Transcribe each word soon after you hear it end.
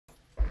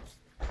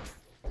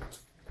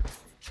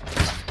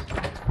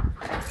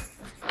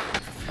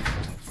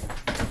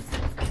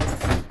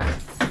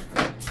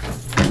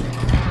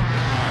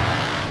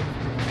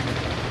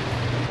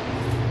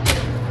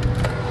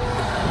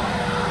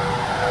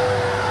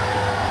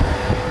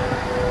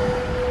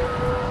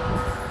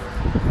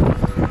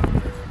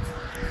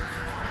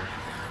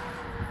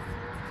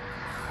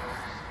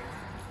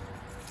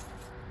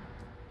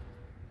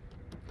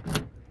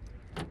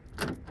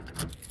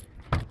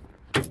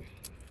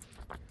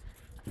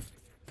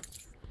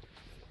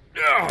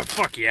Oh,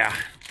 fuck yeah.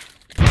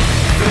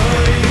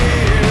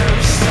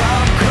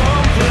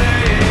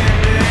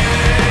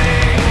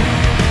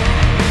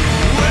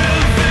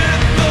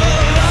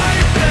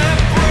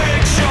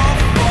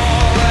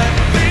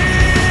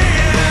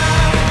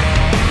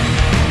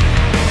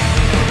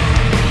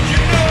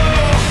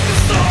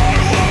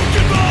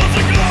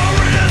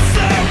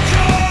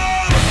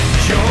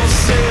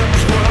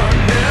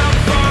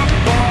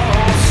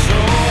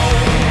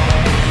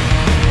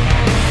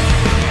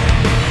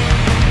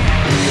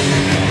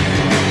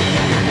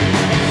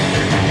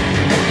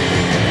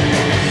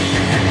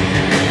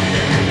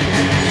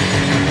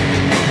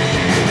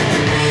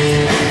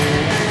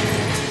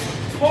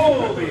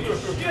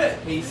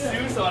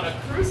 Jesus on a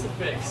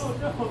crucifix. Oh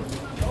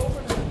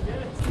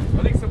no,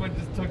 I think someone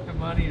just took the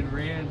money and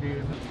ran,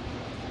 dude.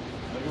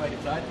 Look like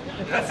inside.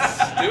 That's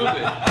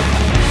stupid.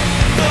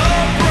 The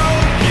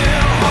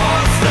broken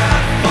hearts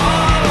that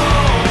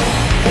follow,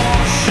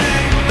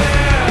 washing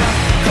their,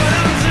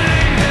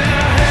 cleansing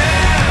their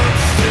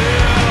hands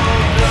till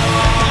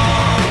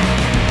dawn.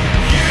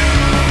 You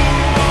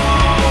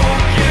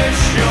won't get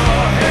your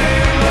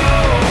halo.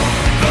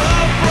 The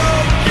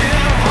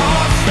broken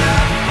hearts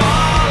that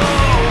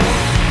follow,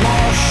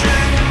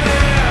 washing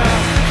their,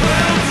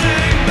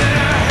 cleansing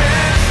their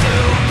hands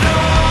till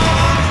dawn.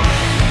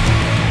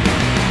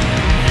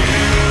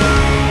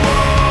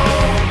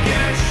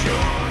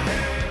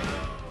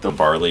 The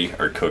barley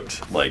are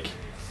cooked like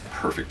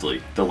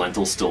perfectly. The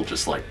lentils still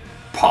just like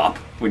pop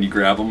when you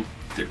grab them.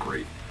 They're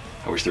great.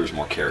 I wish there was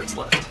more carrots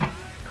left.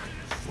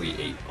 We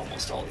ate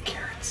almost all the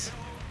carrots.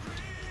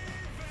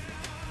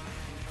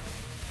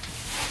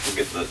 We'll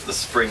get the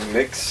spring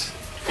mix.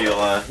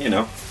 Feel, you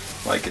know,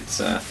 like it's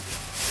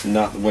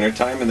not the winter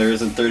time and there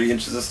isn't 30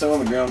 inches of snow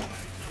on the ground.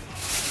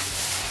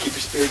 Keep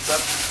your spirits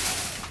up.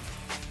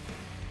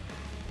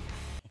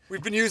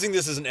 We've been using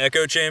this as an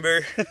echo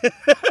chamber.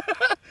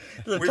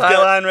 The tie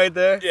line right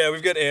there. Yeah,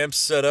 we've got amps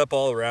set up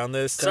all around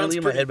this. Can I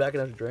leave my head back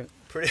and have a drink?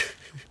 Pretty.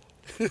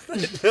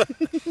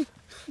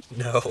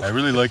 No. I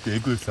really like the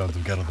igloo sounds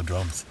we got on the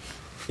drums.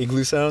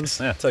 Igloo sounds?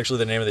 Yeah. It's actually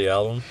the name of the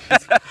album.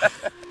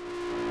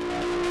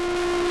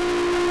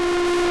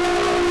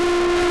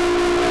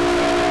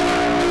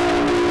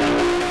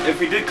 If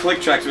we did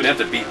click tracks, we'd have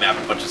to beat map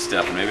a bunch of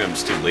stuff, and maybe I'm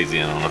just too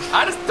lazy, I don't know.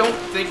 I just don't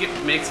think it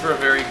makes for a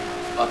very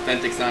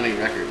authentic sounding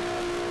record.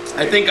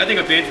 I think a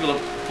band will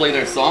play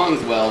their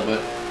songs well,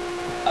 but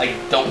I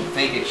don't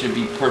think it should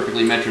be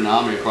perfectly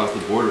metronomic across the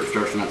board or it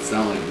starts not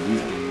sound like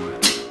music anymore.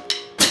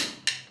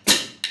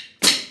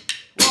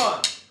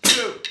 1,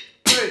 2,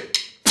 3,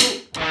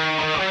 4.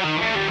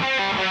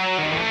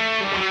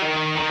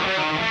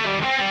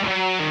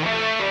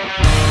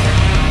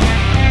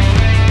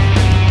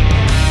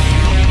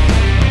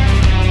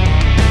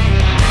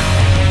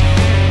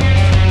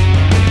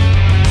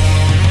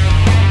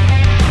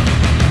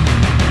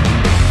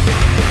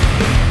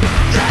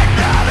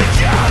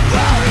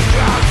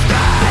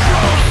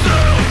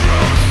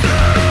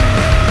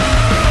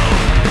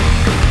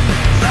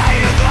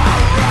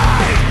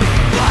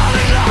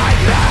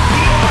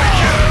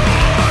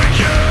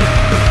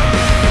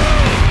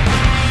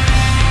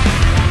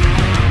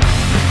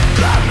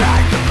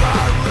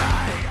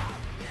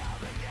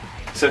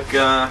 Took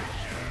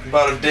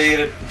about a day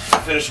to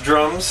finish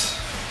drums.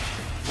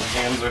 My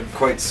hands are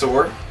quite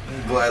sore.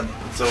 I'm glad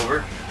it's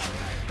over.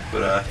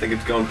 But I think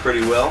it's going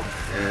pretty well.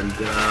 And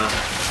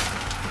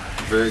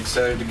very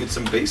excited to get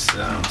some bass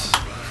sounds.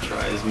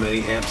 Try as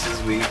many amps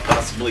as we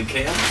possibly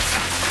can.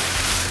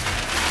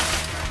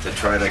 To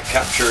try to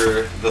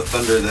capture the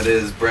thunder that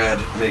is Brad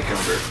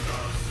Macomber.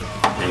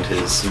 And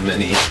his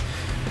many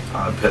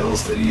odd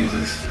pedals that he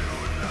uses.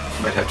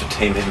 Might have to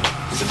tame him.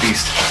 He's a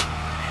beast.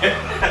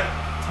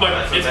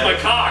 It's my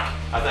cock.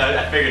 I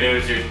figured it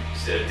was your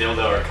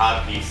dildo or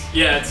cod piece.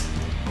 Yeah, it's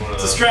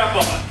a strap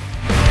on.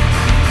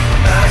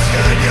 Ask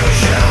and you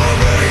shall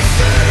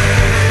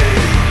receive.